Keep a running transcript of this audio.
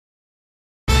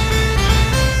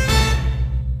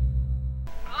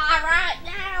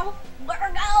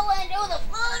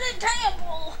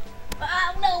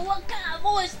know what kind of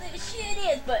voice this shit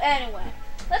is. But anyway,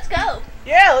 let's go.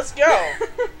 Yeah, let's go.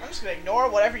 I'm just gonna ignore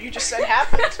whatever you just said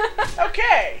happened.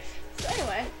 Okay. So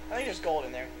anyway. I think there's gold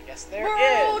in there. Yes, there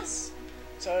World. is.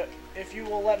 So if you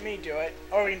will let me do it,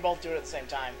 or we can both do it at the same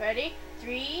time. Ready?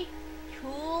 3, 2,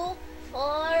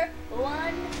 4,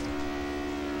 1.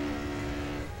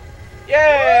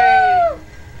 Yay! Woo!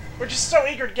 We're just so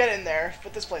eager to get in there,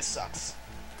 but this place sucks.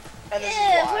 And this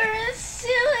Yeah, is why. we're in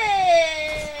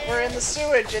sewage. We're in the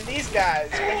sewage, and these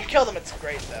guys, when you kill them, it's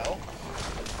great, though.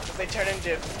 Because they turn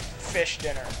into fish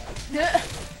dinner.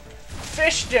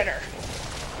 Fish dinner!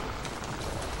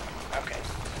 Okay.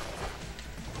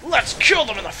 Let's kill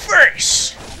them in the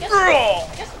face! I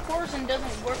guess poison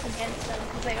doesn't work against them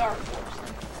because they are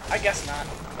poison. I guess not.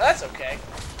 But that's okay.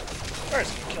 We're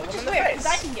just gonna kill them in the Weird, face.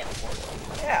 because I can get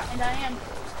poison. Yeah. And I am.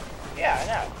 Yeah, I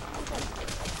know.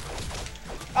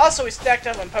 Also, we stacked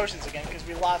up on potions again because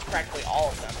we lost practically all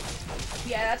of them.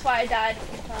 Yeah, that's why I died a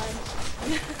few times.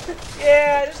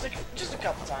 Yeah, just a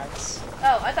couple times.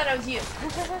 Oh, I thought it was you.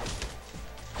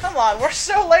 Come on, we're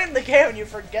so late in the game and you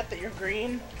forget that you're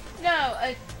green. No,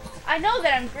 I know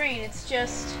that I'm green. It's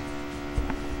just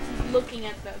looking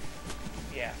at the.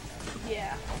 Yeah.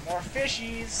 Yeah. More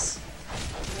fishies.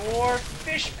 More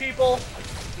fish people.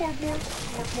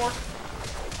 More.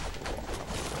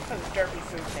 Those derpy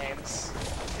food names.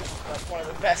 It's one of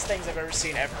the best things I've ever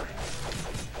seen ever.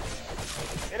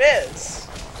 It is.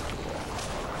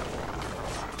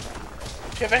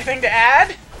 Do you have anything to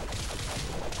add?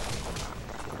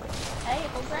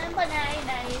 Apples and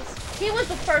bananas. He was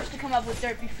the first to come up with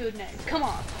derpy food names. Come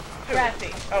on. Who?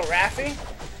 Raffy. Oh, Raffy?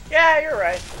 Yeah, you're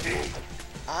right.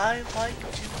 I like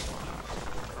to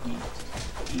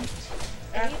eat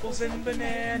apples and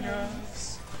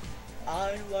bananas.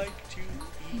 I like to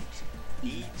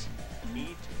eat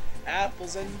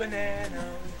apples and bananas.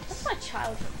 That's my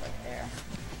childhood right there.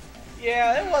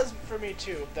 Yeah, it was for me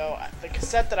too, though. The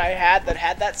cassette that I had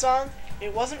that song,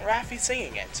 it wasn't Raffy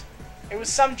singing it. It was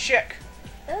some chick.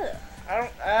 Ugh.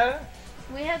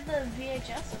 We had the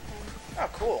VHS of him. Oh,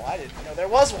 cool. I didn't know there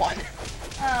was one.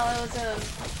 Oh, it was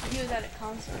he was at a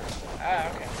concert. Ah,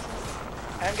 okay.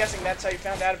 I'm guessing that's how you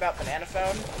found out about Banana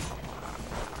Phone?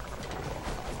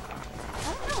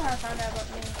 I don't know how I found out about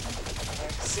me.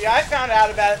 See, I found out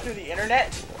about it through the internet,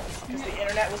 because the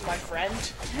internet was my friend.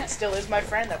 It still is my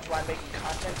friend, that's why I'm making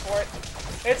content for it.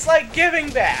 It's like giving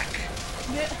back.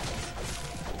 Yeah.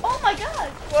 Oh my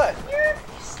god! What? You're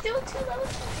still 2 levels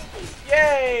behind.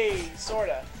 Yay!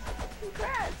 Sorta.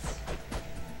 Congrats.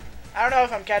 I don't know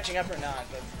if I'm catching up or not,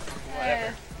 but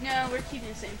whatever. No, we're keeping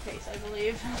the same pace, I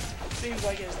believe. Seems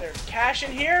like, is there cash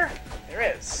in here? There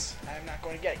is. I'm not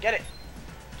going to get it. Get it!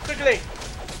 Quickly!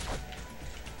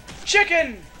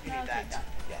 Chicken! You I'll need take that.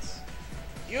 Yes.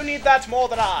 You need that more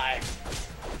than I.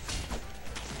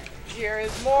 Here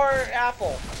is more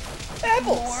apple.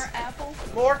 Apples! More apple?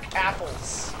 More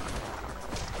apples.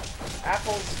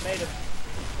 Apples made of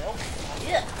milk?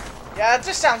 Yeah. Yeah, that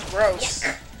just sounds gross.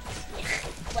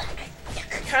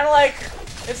 Kind of like,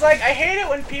 it's like, I hate it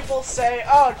when people say,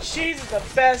 oh, cheese is the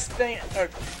best thing, or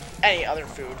any other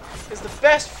food, is the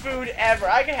best food ever.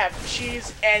 I can have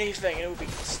cheese anything and it would be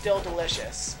still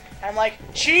delicious. And I'm like,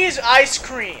 cheese ice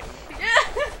cream.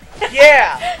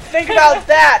 Yeah, think about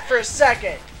that for a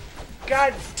second.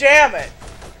 God damn it.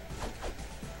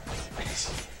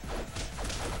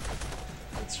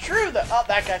 It's true that, oh,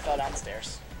 that guy fell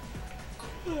downstairs.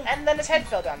 And then his head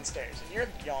fell downstairs, and you're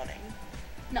yawning.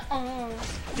 No, I'm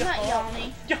not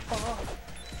yawning.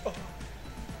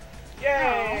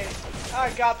 Yay! I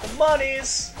got the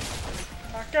monies!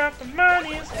 I got the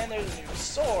monies! And there's a new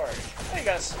sword. Oh, you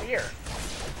got a spear.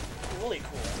 Really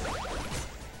cool.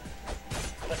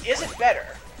 But is it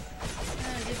better?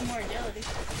 It gives more agility.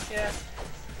 Yeah.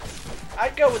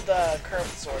 I'd go with the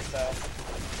curved sword, though.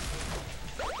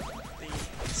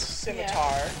 The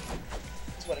scimitar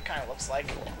is what it kind of looks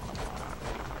like.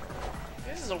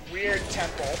 This is a weird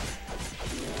temple.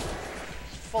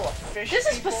 Full of fish This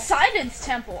is people. Poseidon's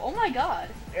temple. Oh my god.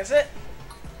 Is it?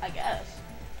 I guess.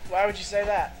 Why would you say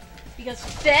that? Because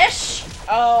fish?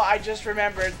 Oh, I just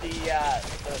remembered the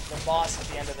boss at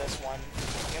the end of this one.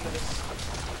 The end of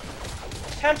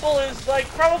this temple is like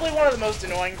probably one of the most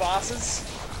annoying bosses.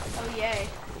 Oh yay.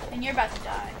 And you're about to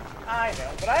die. I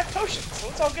know, but I have potions, so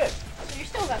it's all good. So you're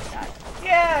still about to die.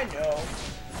 Yeah, I know.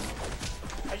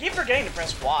 I keep forgetting to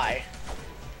press Y.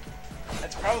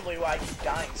 That's probably why I keep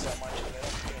dying so much.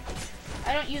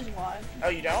 I don't use Y. Oh,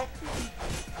 you don't?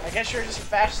 I guess you're just a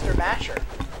faster masher.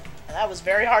 And that was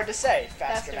very hard to say,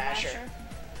 faster masher.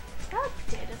 I like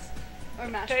potatoes. Or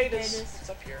mashed potatoes. It's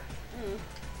up here. Mm.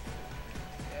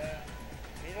 Yeah.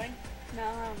 Anything? No,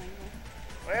 I don't think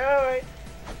Wait.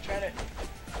 I'm trying to...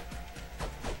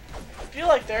 I feel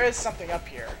like there is something up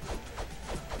here.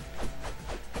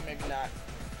 Maybe not.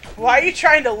 Why are you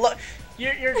trying to look?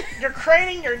 You're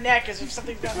craning your neck as if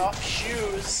something's going off.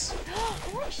 Shoes.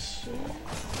 I like shoes.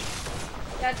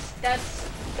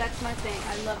 That's my thing.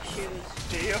 I love shoes.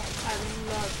 Do you? I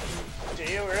love shoes.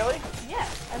 Do you really? Yeah,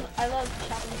 I love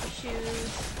shopping for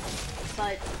shoes,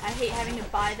 but I hate having to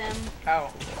buy them.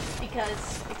 Oh.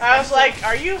 Because I was like,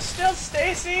 are you still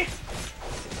Stacy?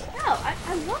 No,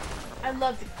 I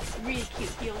love the really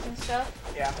cute heels and stuff.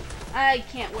 Yeah. I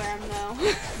can't wear them though.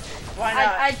 Why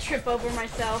not? I trip over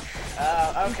myself.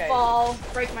 Okay. Fall,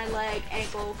 break my leg,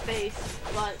 ankle, face,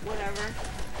 butt, whatever.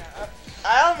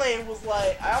 I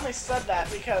only said that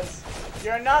because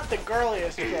you're not the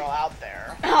girliest girl out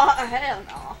there. Oh, hell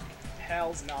no.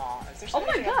 Hell's no. Is there Oh my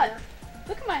something up god. there?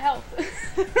 Look at my health.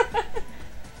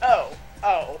 Oh.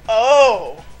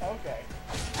 Okay.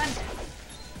 I'm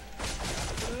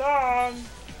dead. Long.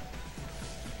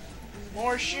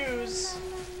 More shoes.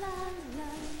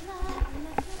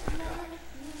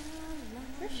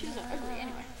 Her shoes are ugly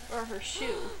anyway. Or her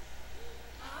shoe.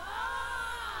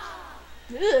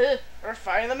 Ugh. We're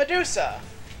fighting the Medusa.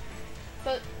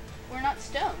 But we're not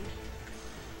stoned.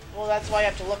 Well, that's why you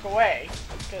have to look away,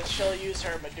 because she'll use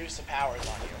her Medusa powers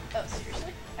on you. Oh,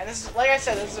 seriously? And this is, like I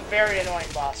said, this is a very annoying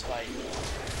boss fight.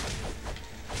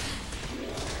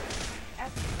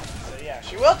 So yeah,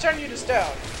 she will turn you to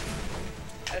stone.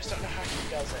 I just don't know how she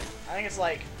does it. I think it's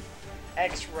like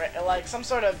X-ray, like some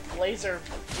sort of laser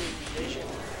vision.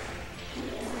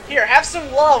 Here, have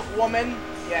some love, woman.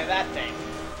 Yeah, that thing.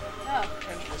 Oh.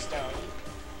 Turns you to stone.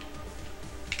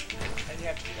 And you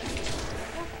have to do that.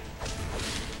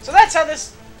 So that's how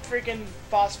this freaking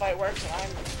boss fight works, and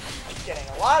I'm getting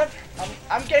a lot of...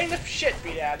 I'm getting the shit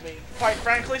beat out of me, quite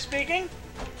frankly speaking.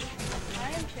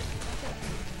 I am chipping.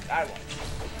 I won't.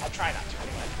 I'll try not to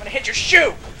anyway. I'm gonna hit your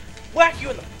shoe! Whack you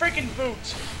in the freaking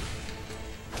boot!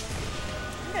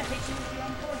 I'm gonna hit you with your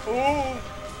own force.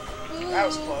 Ooh! That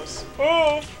was close.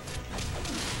 Ooh!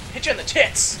 Hit you in the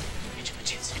tits! Hit you in the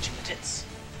tits, hit you in the tits.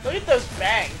 Look at those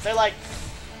bangs. They're like...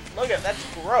 Look at that's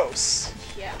gross.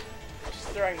 Yeah. Just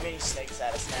throwing mini snakes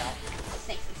at us now.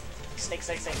 Snakes. Snake.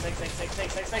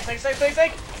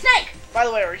 By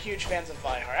the way, we're huge fans of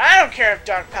Viheart. I don't care if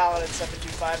Dark Paladin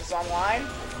 725 is online.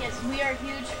 Yes, we are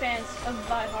huge fans of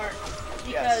Viheart.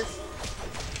 Because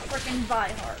frickin'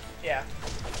 Viheart. Yeah.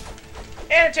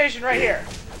 Annotation right here.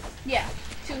 Yeah.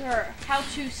 To her How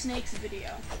to Snakes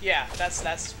video. Yeah, that's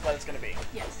what it's gonna be.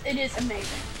 Yes, it is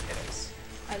amazing. It is.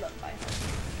 I love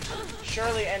Viheart.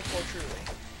 Surely and for truly.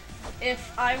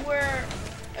 If I were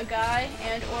a guy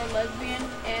and or lesbian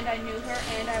and I knew her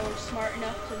and I were smart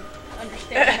enough to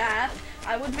understand math,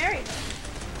 I would marry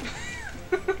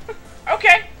her.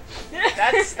 Okay.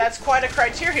 That's quite a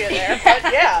criteria there, but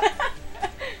yeah.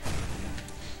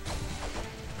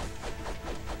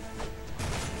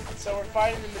 So we're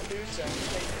fighting the Medusa and it's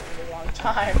taking a really long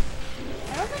time.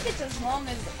 I don't think it's as long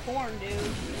as the corn dude.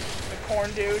 The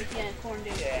corn dude? Yeah, corn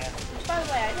dude. Yeah. Which, by the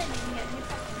way, I didn't even get new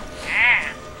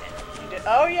Ah! You did.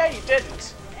 Oh yeah, you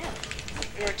didn't. Damn.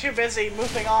 You were too busy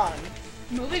moving on.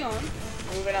 Moving on.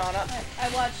 Moving on up. I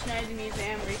watched Night of the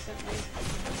Museum recently,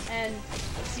 and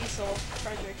Cecil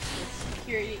Frederick,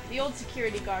 the old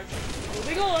security guard, like,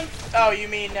 moving on. Oh, you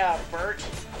mean Bert?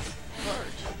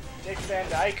 Bert. Dick Van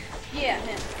Dyke? Yeah,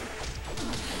 him.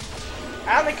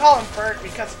 I only call him Bert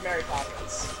because of Mary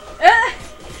Poppins.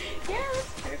 Yeah,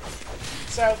 that's true.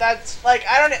 So that's like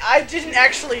I didn't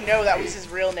actually know that was his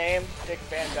real name, Dick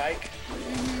Van Dyke.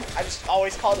 Mm-hmm. I just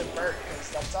always called him Bert because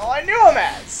that's all I knew him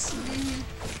as. Mm-hmm.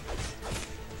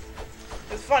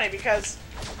 It's funny because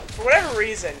for whatever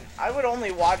reason I would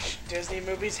only watch Disney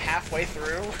movies halfway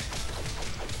through.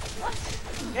 What?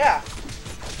 Yeah.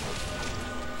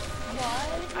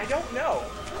 Why? I don't know.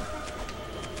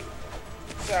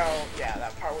 So yeah,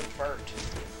 that part with Bert.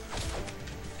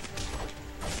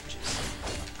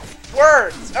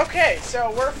 Words! Okay,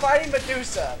 so we're fighting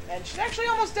Medusa, and she's actually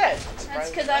almost dead. That's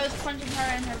because I was punching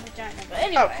her in her vagina, but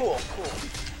anyway. Oh, cool.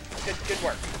 Good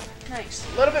work. Nice.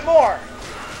 A little bit more.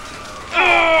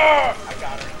 I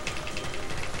got her.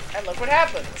 And look what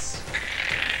happens.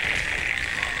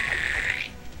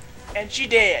 And she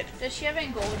did. Does she have any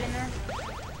gold in her?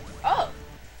 Oh.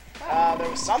 There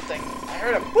was something. I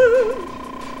heard a woo!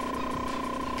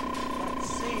 Let's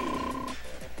see.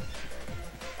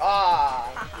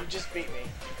 You just beat me.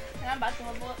 And I'm about to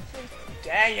level up too.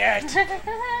 Dang it!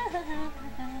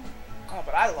 Oh,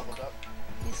 but I leveled up.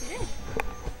 Yes, you did.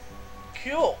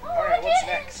 Cool. Oh, Alright, what's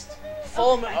okay. next?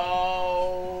 Full moon. Okay.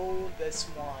 Oh, this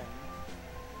one.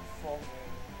 Full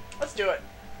moon. Let's do it.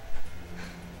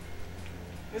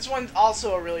 This one's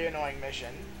also a really annoying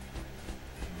mission.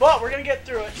 But we're gonna get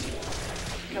through it.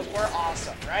 Because we're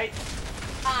awesome, right?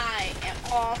 I am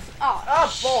off. Oh,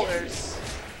 Ah, boulders.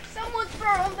 Someone's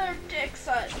throwing their dicks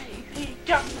at me. He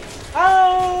got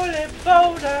holy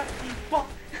boulder.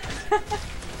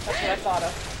 That's what I thought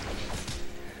of.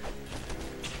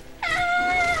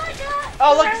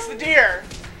 Oh, look, it's the deer.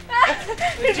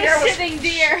 It's a sitting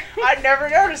deer. I'd never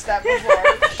noticed that before.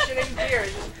 It's a shitting deer.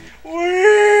 Just,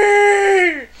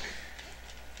 whee!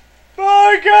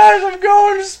 Bye, guys. I'm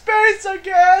going to space, I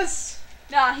guess.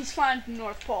 Nah, he's flying to the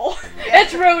North Pole. Yeah.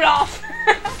 It's Rudolph.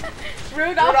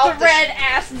 Rudolph the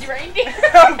red-ass reindeer.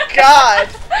 Oh, God.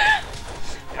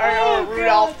 Oh,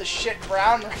 Rudolph God. the shit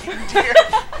brown reindeer.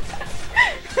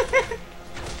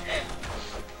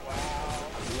 Wow.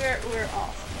 We're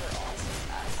awesome.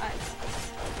 I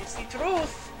know. It's the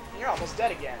truth. You're almost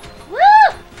dead again. Woo!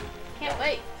 Can't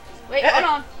wait. Wait, hold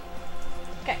on.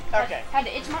 Okay. Okay. Had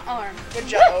to itch my arm. Good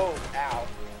job. Oh, ow.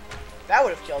 That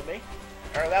would have killed me.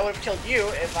 Or that would have killed you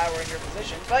if I were in your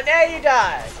position. But now you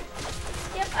died.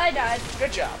 Yep, I died.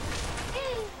 Good job.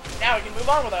 Yay. Now we can move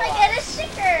on with our I lives. get a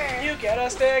sticker. You get a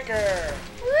sticker.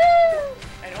 Woo!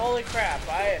 And holy crap,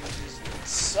 I am just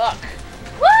suck.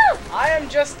 Woo! I am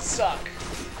just suck.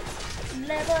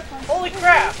 Level Holy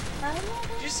crap.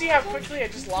 complete. Did you see how quickly I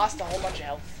just lost a whole bunch of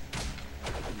health?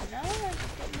 No, I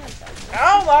didn't know that.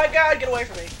 Oh my god, get away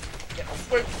from me. Get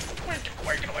away, get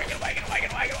away, get away, get away, get away,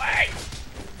 get away, get away.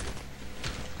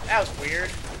 That was weird.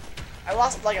 I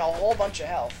lost like a whole bunch of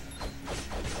health.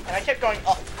 And I kept going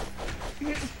up.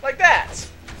 Like that.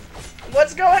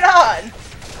 What's going on?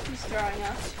 He's throwing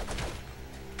us.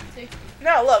 See?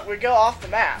 No, look, we go off the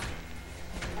map.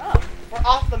 Oh. We're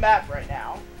off the map right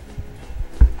now.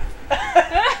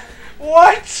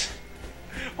 What?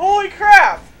 Holy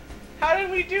crap! How did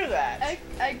we do that?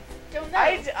 I don't know.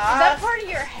 Is that part of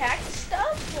your hacked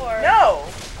stuff, or? No!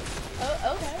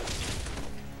 Oh, okay.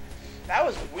 That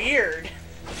was weird.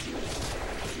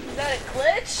 Is that a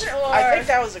glitch, or? I think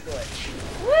that was a glitch.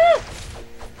 Woo!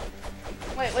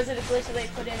 Wait, was it a glitch that they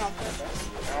put in on purpose?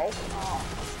 No. Oh.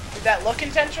 Did that look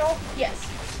intentional? Yes.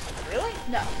 Really?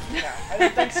 No. No, I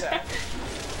didn't think so.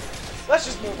 Let's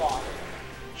just move on.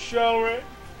 Shall we?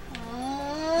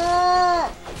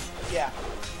 Yeah.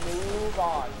 Move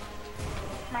on.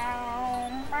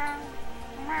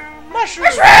 Mushroom!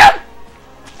 Mushroom!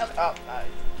 Okay. Oh,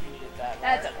 you needed that.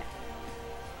 That's okay.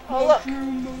 Oh, look.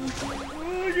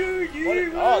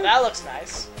 Oh, that looks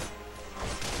nice.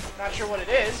 Not sure what it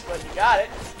is, but you got it.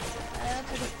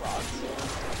 That's a frog.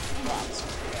 Frogs.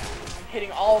 Yeah. I'm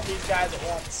hitting all of these guys at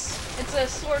once. It's a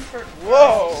sword for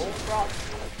Whoa. frogs.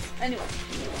 Anyway.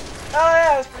 Oh,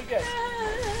 yeah, that's pretty good.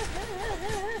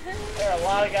 There are a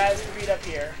lot of guys to beat up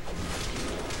here.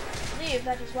 I believe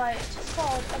that is why it's just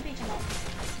called a beat 'em up.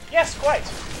 Yes, quite.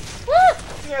 Woo!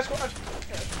 Yes, quite.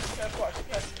 Yes, quite.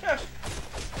 Yes, yes.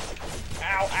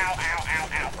 Ow, ow, ow, ow,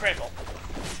 ow. Critical.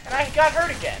 And I got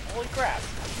hurt again. Holy crap.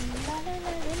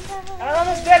 And I'm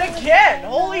almost dead again.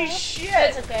 Holy shit.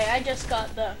 It's okay. I just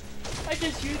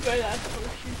used my last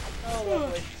potion. Oh,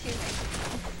 lovely. Excuse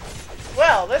me.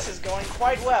 Well, this is going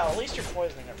quite well. At least you're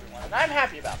poisoning everyone, and I'm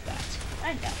happy about that.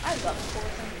 I know. I love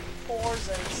poison.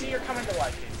 Poison. See, you're coming to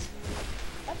like it.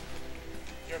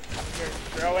 You're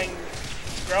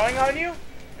growing on you?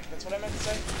 That's what I meant to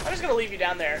say. I'm just gonna leave you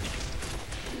down there.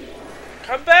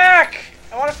 Come back!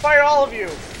 I want to fire all of you.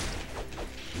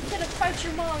 I'm gonna fight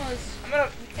your mamas. I'm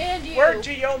gonna And you. word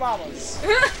to yo mamas.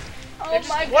 Oh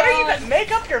my god. What are you?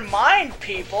 Make up your mind,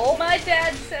 people. My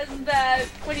dad says that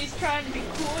when he's trying to be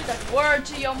cool, he's like, word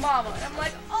to your mama. And I'm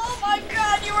like, oh my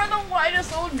god, you are the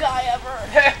whitest old guy ever.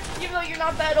 Even though you're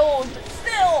not that old, but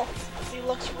still. He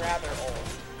looks rather old.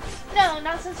 No,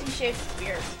 not since he shaved his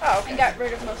beard. Oh, okay. And got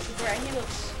rid of most of the gray. He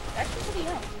looks actually pretty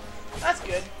young. That's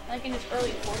good. Like in his early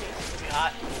 40s. Is he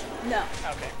hot? No.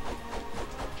 Okay.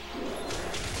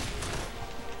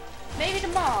 Maybe to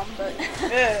mom, but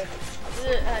Eh,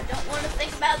 I don't want to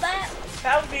think about that.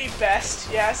 that would be best,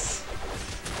 yes.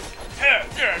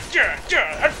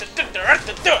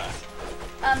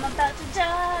 I'm about to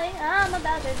die, I'm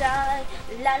about to die.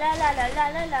 La la la la la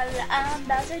la la la. I'm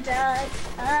about to die,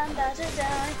 I'm about to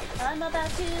die, I'm about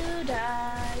to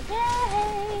die.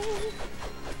 Yay!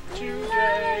 Today.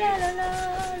 La la la la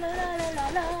la la la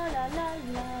la la la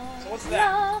la. So what's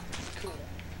that? Cool.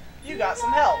 You got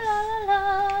some health.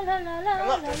 And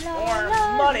look, there's more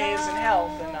monies and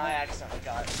health, and I accidentally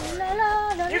got it.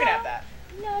 Sorry. You can have that.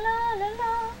 You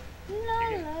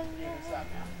can stop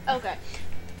now. Okay.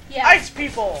 Yeah. Ice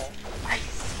people!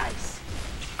 Ice,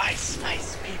 ice.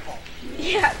 Ice people.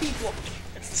 Yeah, people.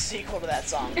 It's the sequel to that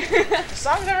song. Do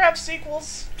songs ever have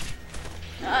sequels?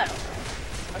 I don't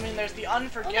know. I mean, there's the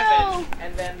Unforgiven, Oh, no.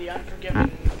 and then the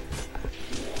Unforgiven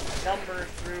number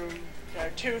through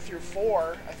 2 through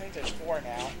 4. I think there's 4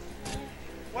 now.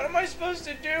 What am I supposed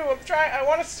to do? I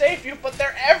want to save you, but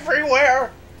they're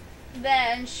everywhere.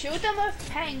 Then shoot them with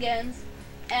penguins.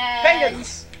 And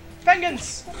Penguins!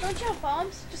 Penguins! Don't you have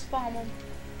bombs? Just bomb them.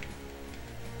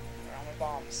 Where are all my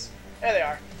bombs? There they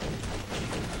are.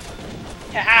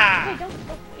 Haha! Hey, don't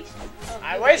waste them. Oh,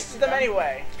 I you wasted them them.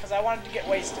 anyway, because I wanted to get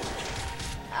wasted.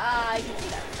 I can see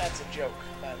that. That's a joke,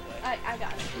 by the way. I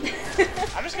got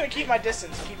it. I'm just gonna keep my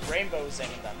distance and keep rainbowsing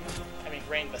them. I mean,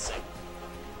 rainbowsing.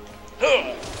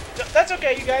 Ugh. That's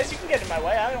okay, you guys. You can get in my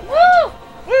way. I don't mind.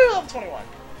 Woo! Woo! Level 21.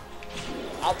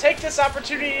 I'll take this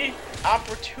opportunity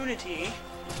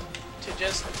to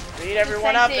just beat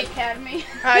everyone up. The Academy.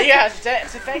 Yeah,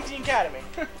 to thank the Academy.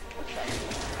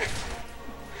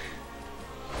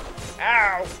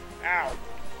 Ow! Ow!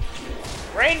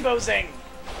 Rainbowsing!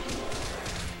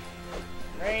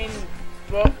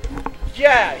 Rainbow.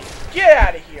 Yeah! Get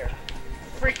out of here!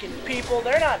 Freaking people,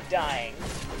 they're not dying.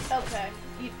 Okay.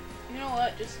 You know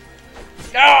what? Just.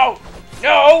 No!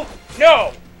 No!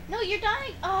 No! No, you're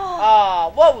dying. Oh. Ah,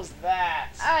 what was that?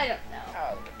 I don't know.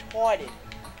 Oh, retarded.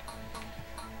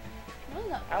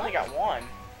 I only got one.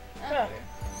 Huh.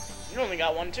 You only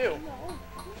got one too.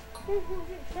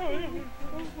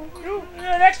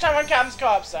 Next time on Capn's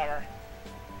Co-op Summer.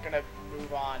 Gonna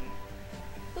move on.